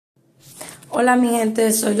Hola mi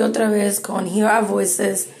gente, soy yo otra vez con Hear Our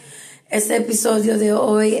Voices. Este episodio de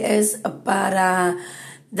hoy es para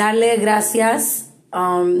darle gracias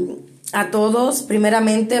a todos,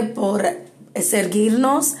 primeramente por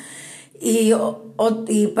seguirnos y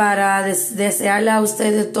para desearle a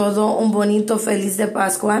ustedes todo un bonito, feliz de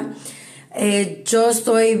Pascua. Yo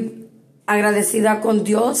estoy agradecida con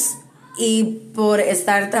Dios y por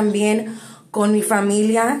estar también con mi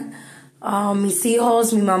familia, mis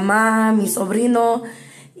hijos, mi mamá, mi sobrino,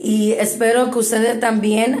 y espero que ustedes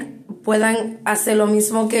también puedan hacer lo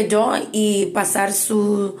mismo que yo y pasar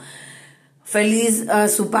su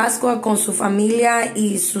Pascua con su familia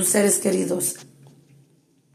y sus seres queridos.